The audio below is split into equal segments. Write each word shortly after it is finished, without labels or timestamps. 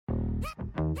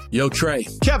Yo, Trey.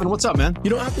 Kevin, what's up, man? You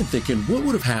know, I've been thinking, what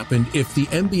would have happened if the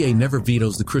NBA never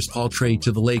vetoes the Chris Paul trade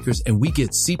to the Lakers and we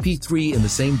get CP3 in the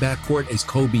same backcourt as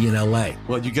Kobe in LA?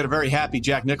 Well, you get a very happy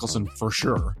Jack Nicholson for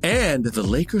sure. And the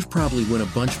Lakers probably win a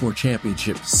bunch more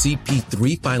championships.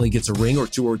 CP3 finally gets a ring or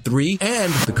 2 or 3,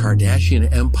 and the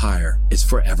Kardashian empire is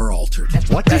forever altered.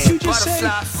 What did you just say?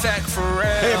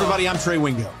 Hey, everybody, I'm Trey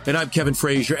Wingo. And I'm Kevin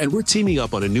Frazier, and we're teaming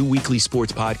up on a new weekly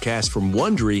sports podcast from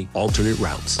Wondery, Alternate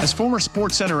Routes. As former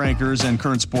Sports Center anchors and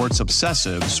current sports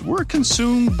obsessives, we're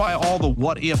consumed by all the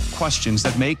what-if questions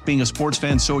that make being a sports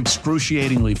fan so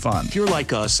excruciatingly fun. If you're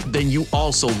like us, then you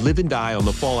also live and die on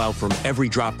the fallout from every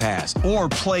drop pass. Or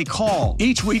play call.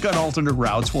 Each week on Alternate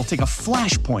Routes, we'll take a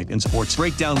flashpoint in sports,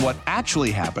 break down what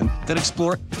actually happened, then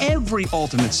explore every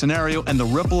alternate scenario and the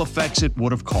ripple effects it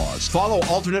would have caused. Follow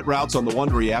Alternate Routes on the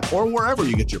Wondery app or wherever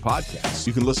you get your podcasts.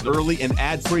 You can listen early and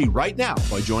ad-free right now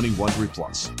by joining Wondery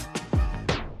Plus.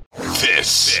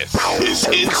 This is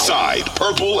Inside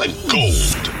Purple and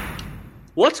Gold.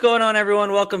 What's going on,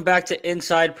 everyone? Welcome back to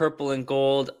Inside Purple and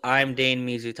Gold. I'm Dane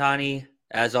Mizutani,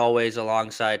 as always,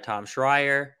 alongside Tom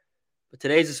Schreier. But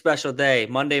today's a special day,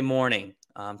 Monday morning.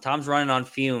 Tom's running on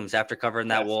fumes after covering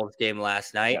that Wolves game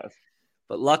last night. Yes.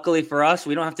 But luckily for us,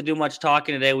 we don't have to do much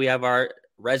talking today. We have our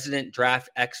resident draft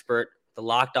expert, the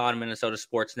Locked On Minnesota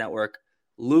Sports Network,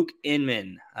 Luke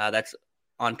Inman. That's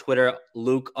on Twitter,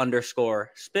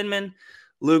 Luke_Spinman.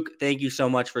 Luke, thank you so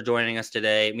much for joining us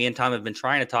today. Me and Tom have been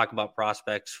trying to talk about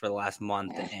prospects for the last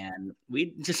month, and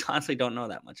we just honestly don't know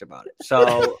that much about it.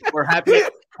 So we're happy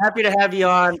to have you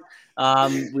on.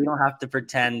 We don't have to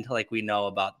pretend like we know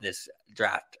about this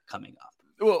draft coming up.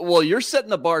 Well, you're setting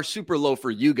the bar super low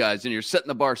for you guys, and you're setting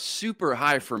the bar super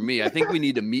high for me. I think we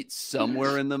need to meet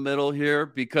somewhere in the middle here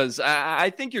because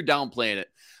I think you're downplaying it.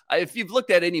 If you've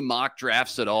looked at any mock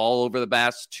drafts at all over the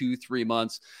past 2-3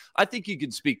 months, I think you can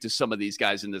speak to some of these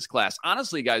guys in this class.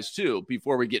 Honestly, guys, too,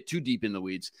 before we get too deep in the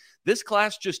weeds, this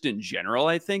class just in general,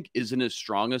 I think, isn't as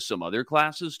strong as some other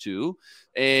classes, too.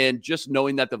 And just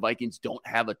knowing that the Vikings don't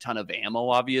have a ton of ammo,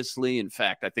 obviously. In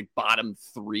fact, I think bottom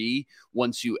 3,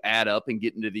 once you add up and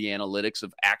get into the analytics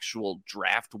of actual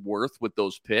draft worth with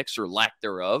those picks or lack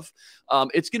thereof,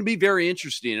 it's going to be very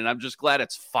interesting. And I'm just glad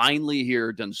it's finally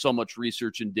here, done so much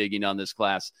research and digging on this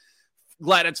class.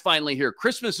 Glad it's finally here.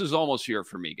 Christmas is almost here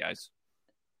for me, guys.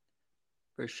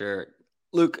 For sure.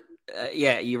 Luke,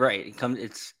 yeah, you're right.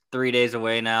 It's 3 days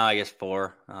away now, I guess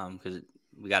 4, because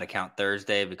we got to count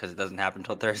Thursday because it doesn't happen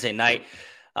until Thursday night.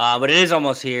 But it is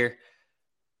almost here.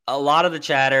 A lot of the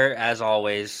chatter, as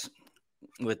always,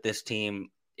 with this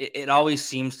team, it always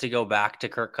seems to go back to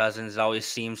Kirk Cousins. It always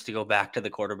seems to go back to the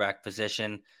quarterback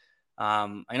position.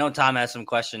 I know Tom has some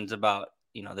questions about,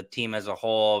 the team as a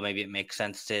whole. Maybe it makes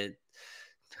sense to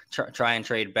try and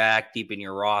trade back, deepen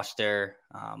your roster,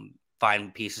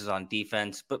 find pieces on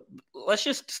defense. But let's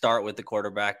just start with the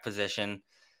quarterback position.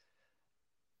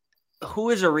 Who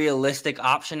is a realistic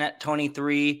option at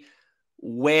 23?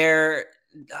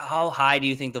 How high do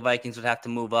you think the Vikings would have to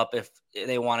move up if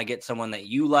they want to get someone that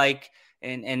you like?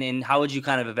 And how would you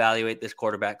kind of evaluate this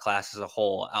quarterback class as a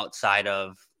whole outside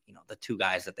of, the 2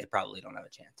 guys that they probably don't have a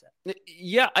chance at?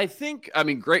 Yeah,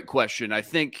 great question. I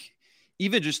think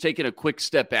even just taking a quick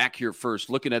step back here first,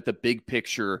 looking at the big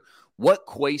picture, what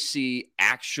Kwesi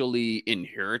actually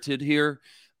inherited here,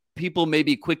 people may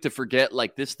be quick to forget,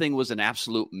 like, this thing was an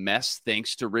absolute mess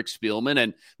thanks to Rick Spielman.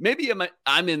 And maybe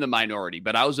I'm in the minority,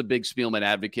 but I was a big Spielman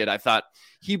advocate. I thought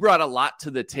he brought a lot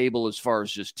to the table as far as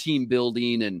just team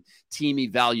building and team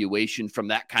evaluation from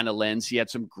that kind of lens. He had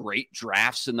some great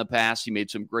drafts in the past. He made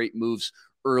some great moves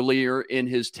earlier in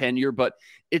his tenure, but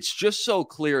it's just so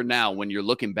clear now when you're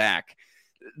looking back,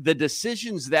 the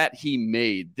decisions that he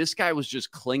made, this guy was just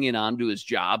clinging on to his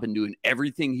job and doing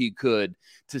everything he could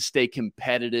to stay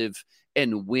competitive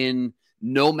and win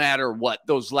no matter what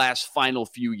those last final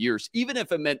few years, even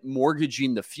if it meant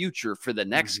mortgaging the future for the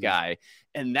next guy.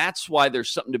 And that's why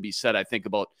there's something to be said, I think,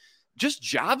 about just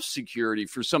job security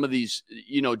for some of these,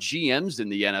 GMs in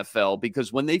the NFL,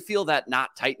 because when they feel that knot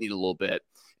tightening a little bit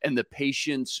and the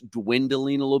patience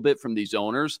dwindling a little bit from these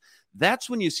owners, that's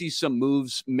when you see some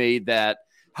moves made that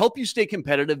help you stay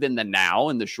competitive in the now,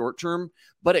 in the short term,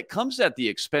 but it comes at the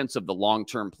expense of the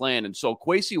long-term plan. And so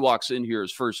Kwesi walks in here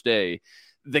his first day.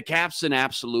 The cap's an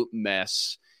absolute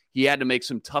mess. He had to make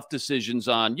some tough decisions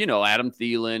on, Adam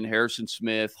Thielen, Harrison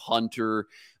Smith, Hunter.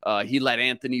 He let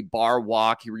Anthony Barr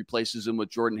walk. He replaces him with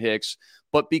Jordan Hicks.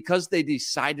 But because they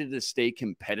decided to stay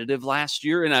competitive last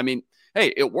year, and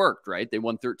hey, it worked, right? They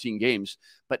won 13 games.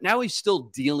 But now he's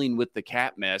still dealing with the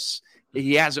cap mess.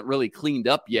 He hasn't really cleaned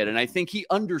up yet. And I think he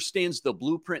understands the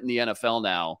blueprint in the NFL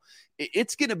now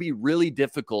it's going to be really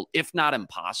difficult, if not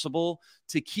impossible,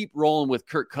 to keep rolling with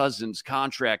Kirk Cousins'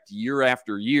 contract year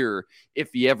after year if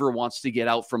he ever wants to get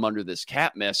out from under this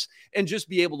cap mess and just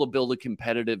be able to build a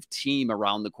competitive team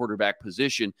around the quarterback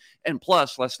position. And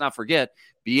plus, let's not forget,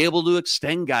 be able to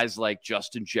extend guys like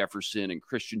Justin Jefferson and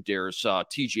Christian Darrisaw,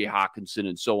 TJ Hawkinson,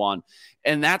 and so on.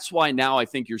 And that's why now I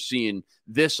think you're seeing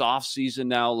this offseason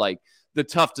now, like, the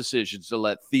tough decisions to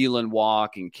let Thielen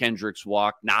walk and Kendricks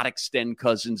walk, not extend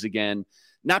Cousins again,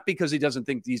 not because he doesn't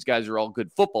think these guys are all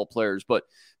good football players, but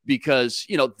because,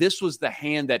 this was the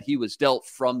hand that he was dealt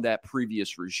from that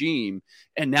previous regime.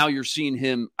 And now you're seeing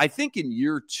him, I think in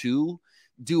year 2,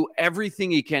 do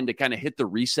everything he can to kind of hit the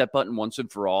reset button once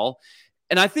and for all.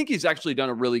 And I think he's actually done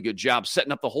a really good job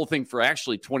setting up the whole thing for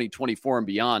actually 2024 and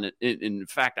beyond. In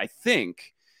fact, I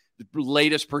think the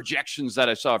latest projections that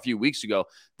I saw a few weeks ago,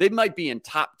 they might be in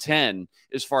top 10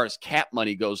 as far as cap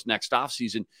money goes next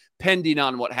offseason, pending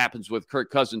on what happens with Kirk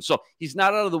Cousins. So he's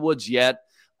not out of the woods yet.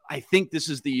 I think this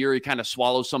is the year he kind of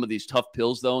swallows some of these tough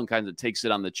pills, though, and kind of takes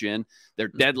it on the chin. They're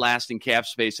dead last in cap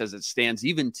space as it stands.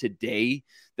 Even today,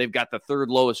 they've got the 3rd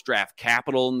lowest draft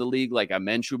capital in the league, like I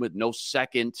mentioned, with no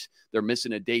second. They're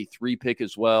missing a day 3 pick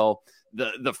as well.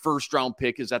 The first-round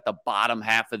pick is at the bottom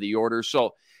half of the order.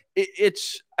 So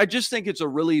I just think it's a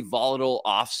really volatile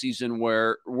offseason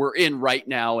where we're in right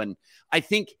now. And I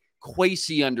think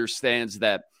Kwesi understands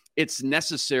that it's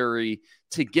necessary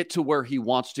to get to where he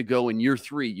wants to go in year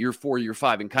 3, year 4, year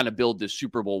 5, and kind of build this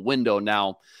Super Bowl window.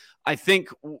 Now, I think,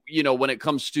 when it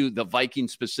comes to the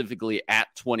Vikings specifically at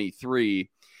 23,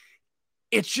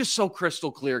 it's just so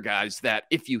crystal clear, guys, that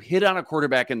if you hit on a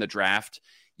quarterback in the draft,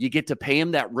 you get to pay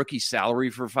him that rookie salary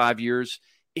for 5 years.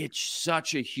 It's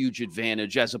such a huge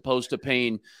advantage as opposed to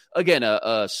paying, again,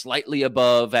 a slightly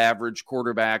above average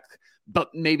quarterback, but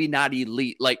maybe not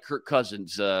elite like Kirk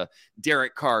Cousins,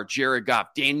 Derek Carr, Jared Goff,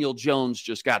 Daniel Jones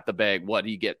just got the bag. What,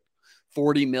 he get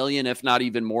 $40 million, if not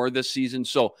even more this season?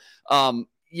 So,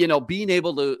 being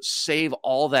able to save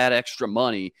all that extra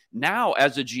money now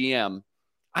as a GM,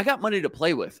 I got money to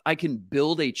play with. I can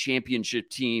build a championship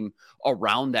team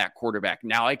around that quarterback.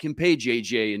 Now I can pay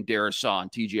JJ and Darrisaw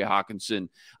and TJ Hawkinson.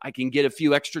 I can get a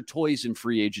few extra toys in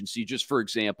free agency, just for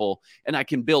example, and I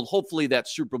can build, hopefully, that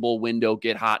Super Bowl window,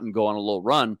 get hot and go on a little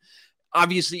run.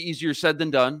 Obviously, easier said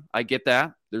than done. I get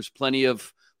that. There's plenty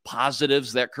of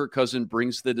positives that Kirk Cousins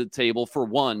brings to the table. For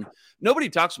one, nobody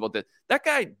talks about that. That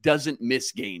guy doesn't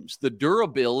miss games. The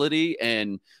durability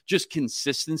and just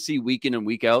consistency week in and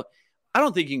week out, I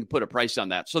don't think you can put a price on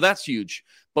that. So that's huge.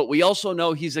 But we also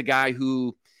know he's a guy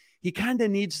who he kind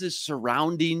of needs his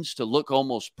surroundings to look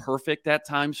almost perfect at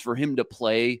times for him to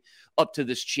play up to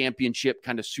this championship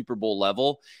kind of Super Bowl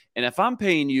level. And if I'm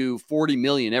paying you $40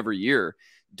 million every year,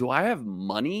 do I have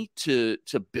money to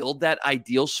build that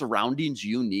ideal surroundings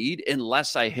you need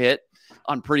unless I hit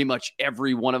on pretty much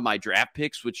every one of my draft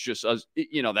picks, which just,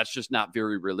 that's just not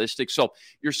very realistic. So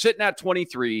you're sitting at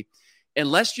 23.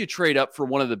 Unless you trade up for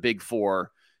one of the big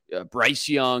 4, Bryce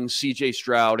Young, CJ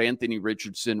Stroud, Anthony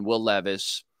Richardson, Will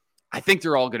Levis, I think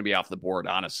they're all going to be off the board,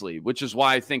 honestly, which is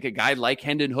why I think a guy like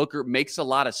Hendon Hooker makes a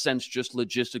lot of sense just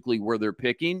logistically where they're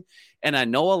picking. And I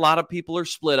know a lot of people are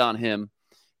split on him.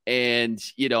 And,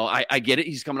 I get it.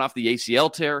 He's coming off the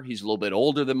ACL tear. He's a little bit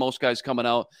older than most guys coming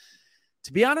out.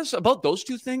 To be honest, about those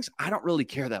two things, I don't really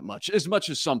care that much as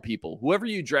some people. Whoever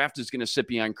you draft is going to sit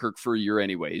behind Kirk for a year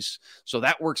anyways. So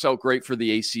that works out great for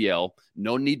the ACL.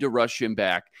 No need to rush him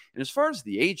back. And as far as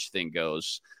the age thing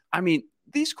goes, I mean,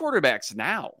 these quarterbacks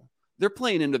now, they're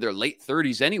playing into their late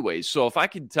 30s anyways. So if I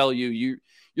could tell you,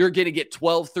 you're going to get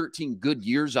 12, 13 good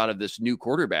years out of this new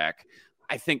quarterback,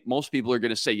 I think most people are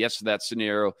going to say yes to that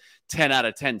scenario 10 out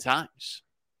of 10 times.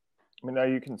 I mean, are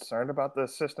you concerned about the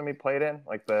system he played in?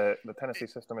 Like the Tennessee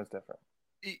system is different.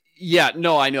 Yeah,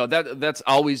 no, I know that's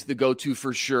always the go-to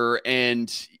for sure.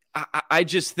 And I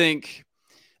just think,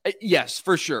 yes,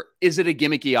 for sure. Is it a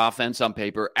gimmicky offense on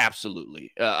paper?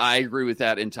 Absolutely. I agree with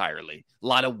that entirely. A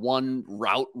lot of one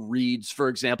route reads, for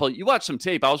example. You watch some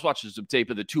tape. I was watching some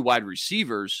tape of the 2 wide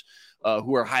receivers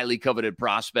who are highly coveted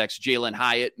prospects. Jalen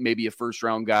Hyatt, maybe a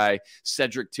first-round guy.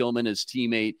 Cedric Tillman, his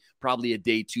teammate, probably a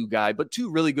day 2 guy, but 2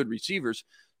 really good receivers.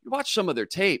 You watch some of their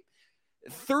tape.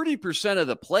 30% of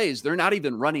the plays, they're not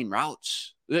even running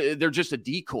routes. They're just a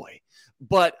decoy.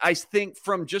 But I think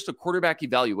from just a quarterback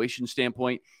evaluation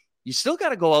standpoint, you still got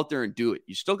to go out there and do it.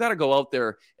 You still got to go out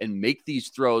there and make these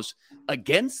throws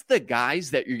against the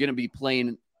guys that you're going to be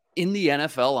playing in the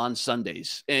NFL on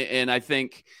Sundays. And I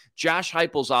think Josh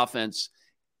Heupel's offense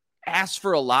asks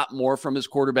for a lot more from his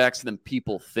quarterbacks than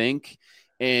people think.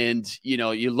 And,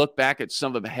 you look back at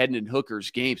some of Hendon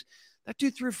Hooker's games, that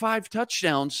dude threw 5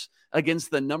 touchdowns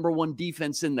against the number one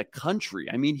defense in the country.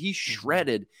 I mean, he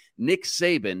shredded Nick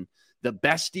Saban, the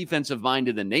best defensive mind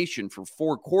in the nation, for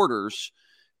 4 quarters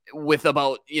with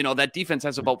about, that defense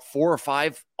has about 4 or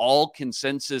 5 all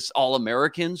consensus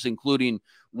All-Americans, including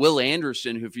Will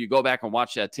Anderson, who, if you go back and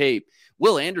watch that tape,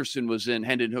 Will Anderson was in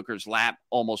Hendon Hooker's lap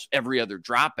almost every other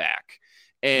drop back.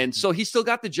 And so he still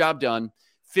got the job done.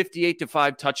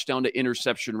 58-5 touchdown to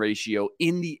interception ratio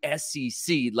in the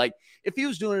SEC. Like, if he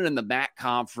was doing it in the MAC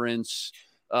conference,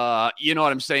 you know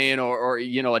what I'm saying? Or a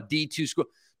D2 school.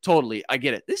 Totally. I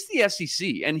get it. This is the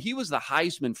SEC. And he was the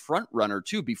Heisman front runner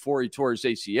too, before he tore his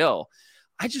ACL.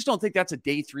 I just don't think that's a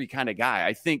day 3 kind of guy.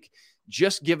 I think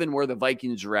just given where the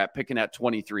Vikings are at, picking at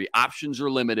 23, options are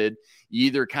limited. You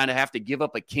either kind of have to give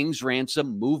up a king's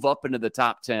ransom, move up into the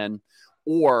top 10,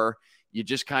 or you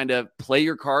just kind of play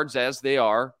your cards as they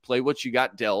are, play what you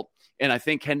got dealt. And I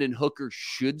think Hendon Hooker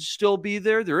should still be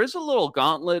there. There is a little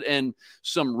gauntlet and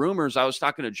some rumors. I was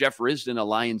talking to Jeff Risdon, a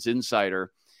Lions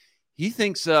insider. He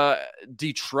thinks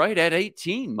Detroit at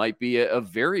 18 might be a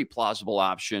very plausible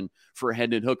option for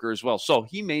Hendon Hooker as well. So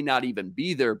he may not even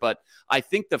be there. But I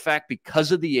think the fact,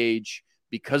 because of the age,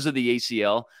 because of the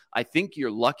ACL, I think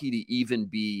you're lucky to even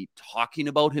be talking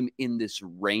about him in this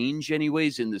range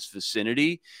anyways, in this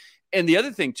vicinity. And the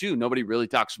other thing, too, nobody really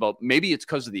talks about, maybe it's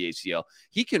because of the ACL.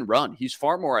 He can run. He's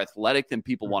far more athletic than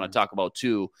people want to talk about,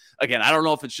 too. Again, I don't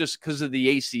know if it's just because of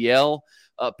the ACL.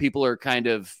 People are kind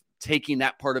of taking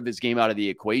that part of his game out of the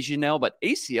equation now. But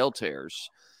ACL tears,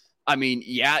 I mean,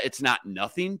 yeah, it's not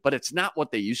nothing, but it's not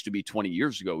what they used to be 20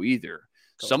 years ago either.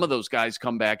 Some of those guys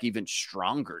come back even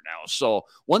stronger now. So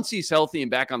once he's healthy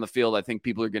and back on the field, I think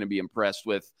people are going to be impressed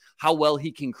with how well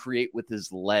he can create with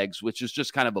his legs, which is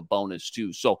just kind of a bonus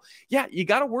too. So yeah, you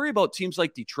got to worry about teams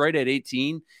like Detroit at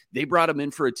 18. They brought him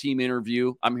in for a team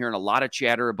interview. I'm hearing a lot of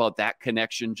chatter about that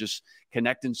connection, just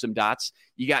connecting some dots.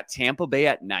 You got Tampa Bay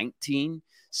at 19,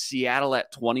 Seattle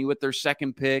at 20 with their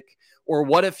second pick. Or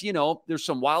what if, there's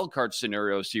some wild card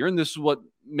scenarios here, and this is what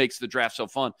makes the draft so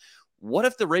fun. What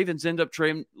if the Ravens end up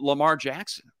trading Lamar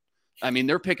Jackson? I mean,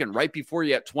 they're picking right before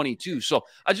you at 22. So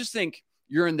I just think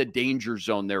you're in the danger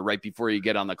zone there right before you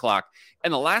get on the clock.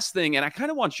 And the last thing, and I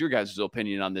kind of want your guys'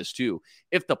 opinion on this too.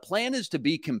 If the plan is to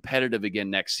be competitive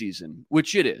again next season,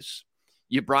 which it is,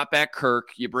 you brought back Kirk,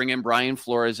 you bring in Brian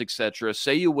Flores, etc.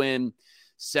 Say you win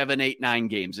 7, 8, 9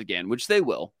 games again, which they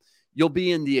will. You'll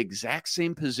be in the exact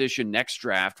same position next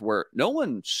draft where no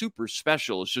one super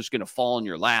special is just going to fall in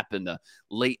your lap in the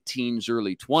late teens,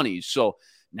 early 20s. So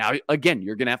now, again,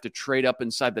 you're going to have to trade up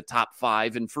inside the top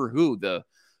 5. And for who? The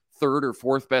 3rd or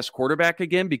 4th best quarterback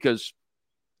again? Because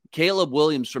Caleb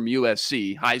Williams from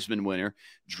USC, Heisman winner,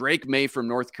 Drake May from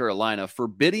North Carolina,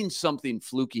 forbidding something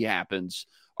fluky happens,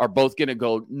 are both going to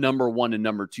go number 1 and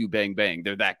number 2, bang, bang.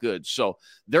 They're that good. So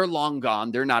they're long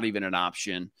gone. They're not even an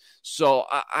option. So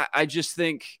I just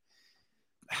think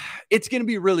it's going to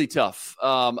be really tough,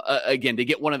 again, to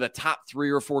get one of the top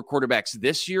 3 or 4 quarterbacks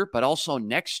this year, but also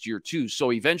next year too.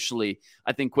 So eventually,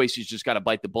 I think Kwesi's just got to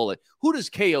bite the bullet. Who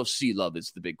does KOC love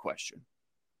is the big question.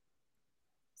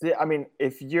 See, I mean,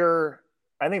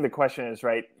 I think the question is,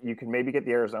 right, you can maybe get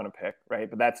the Arizona pick, right?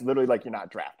 But that's literally like you're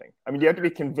not drafting. I mean, you have to be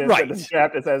convinced that this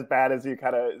draft is as bad as you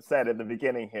kind of said in the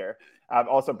beginning here.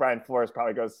 Also, Brian Flores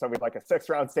probably goes something like a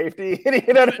 6th-round safety.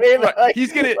 You know what I mean? Right. Like,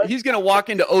 he's gonna walk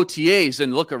into OTAs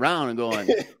and look around and going,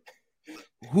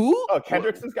 who? Oh,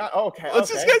 Kendricks has got. Oh, okay. What's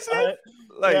this guy's name?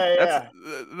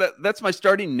 Like, that's my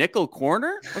starting nickel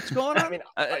corner. What's going on? I mean,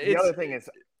 the other thing is,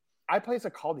 I place a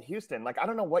call to Houston. Like, I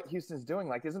don't know what Houston's doing.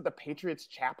 Like, isn't the Patriots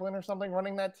chaplain or something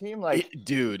running that team? Like,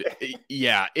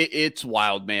 it's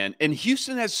wild, man. And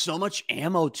Houston has so much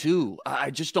ammo too.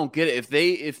 I just don't get it.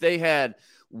 If they had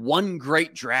one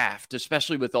great draft,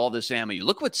 especially with all this ammo, you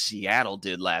look what Seattle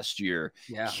did last year.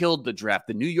 Yeah. Killed the draft.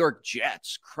 The New York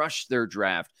Jets crushed their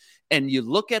draft. And you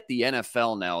look at the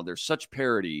NFL now, there's such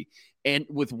parity. And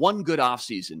with one good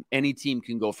offseason, any team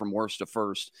can go from worst to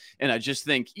first. And I just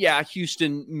think,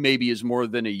 Houston maybe is more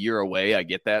than a year away. I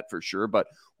get that for sure. But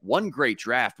one great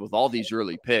draft with all these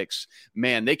early picks,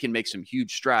 man, they can make some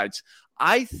huge strides.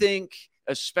 I think,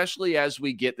 especially as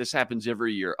we get, this happens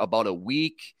every year, about a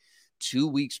week, 2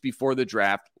 weeks before the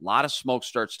draft, a lot of smoke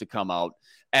starts to come out.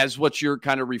 As what you're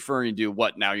kind of referring to,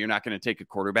 what now? You're not going to take a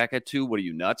quarterback at 2? What are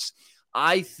you, nuts?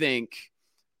 I think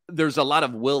there's a lot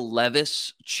of Will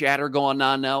Levis chatter going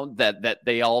on now that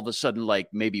they all of a sudden like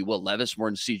maybe Will Levis more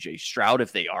than CJ Stroud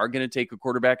if they are going to take a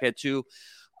quarterback at 2.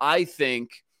 I think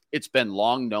it's been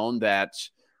long known that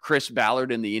Chris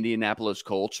Ballard and the Indianapolis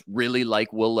Colts really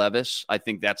like Will Levis. I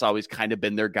think that's always kind of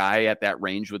been their guy at that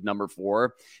range with number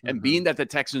 4. And being that the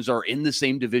Texans are in the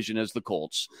same division as the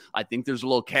Colts, I think there's a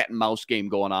little cat and mouse game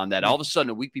going on that all of a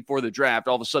sudden, a week before the draft,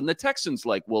 all of a sudden the Texans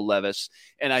like Will Levis.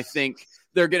 And I think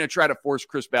they're going to try to force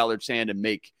Chris Ballard's hand and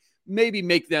maybe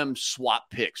make them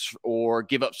swap picks or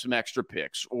give up some extra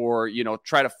picks or,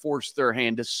 try to force their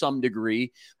hand to some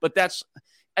degree. But that's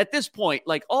at this point,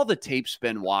 like all the tape's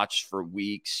been watched for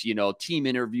weeks, team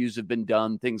interviews have been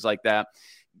done, things like that.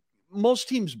 Most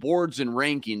teams' boards and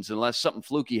rankings, unless something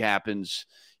fluky happens,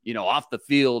 off the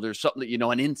field or something,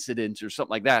 an incident or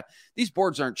something like that, these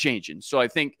boards aren't changing. So I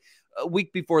think a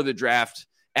week before the draft,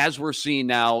 as we're seeing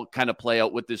now kind of play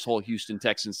out with this whole Houston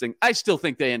Texans thing, I still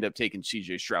think they end up taking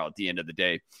CJ Stroud at the end of the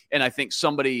day. And I think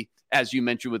somebody, as you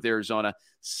mentioned with Arizona,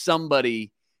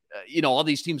 all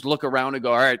these teams look around and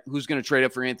go, all right, who's going to trade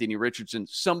up for Anthony Richardson?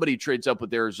 Somebody trades up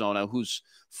with Arizona who's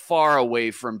far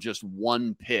away from just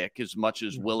one pick as much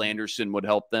as Will Anderson would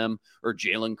help them or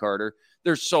Jalen Carter.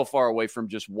 They're so far away from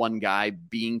just one guy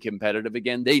being competitive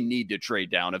again. They need to trade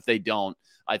down. If they don't,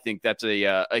 I think that's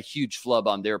a huge flub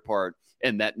on their part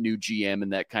and that new GM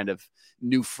and that kind of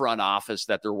new front office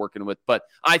that they're working with. But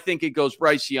I think it goes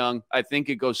Bryce Young. I think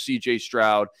it goes CJ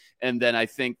Stroud. And then I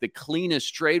think the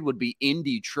cleanest trade would be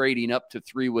Indy trading up to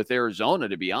 3 with Arizona,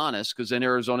 to be honest, because then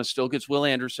Arizona still gets Will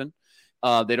Anderson.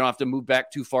 They don't have to move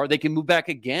back too far. They can move back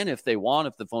again if they want,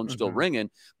 if the phone's still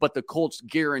ringing. But the Colts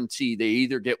guarantee they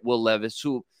either get Will Levis,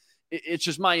 who it's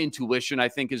just my intuition, I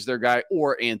think, is their guy,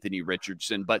 or Anthony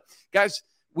Richardson. But guys,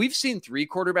 we've seen 3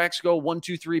 quarterbacks go 1,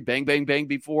 2, 3, bang, bang, bang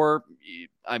before.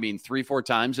 3-4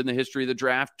 times in the history of the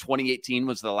draft. 2018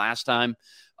 was the last time.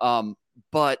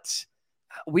 But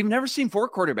we've never seen 4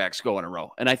 quarterbacks go in a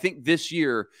row. And I think this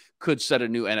year could set a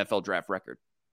new NFL draft record.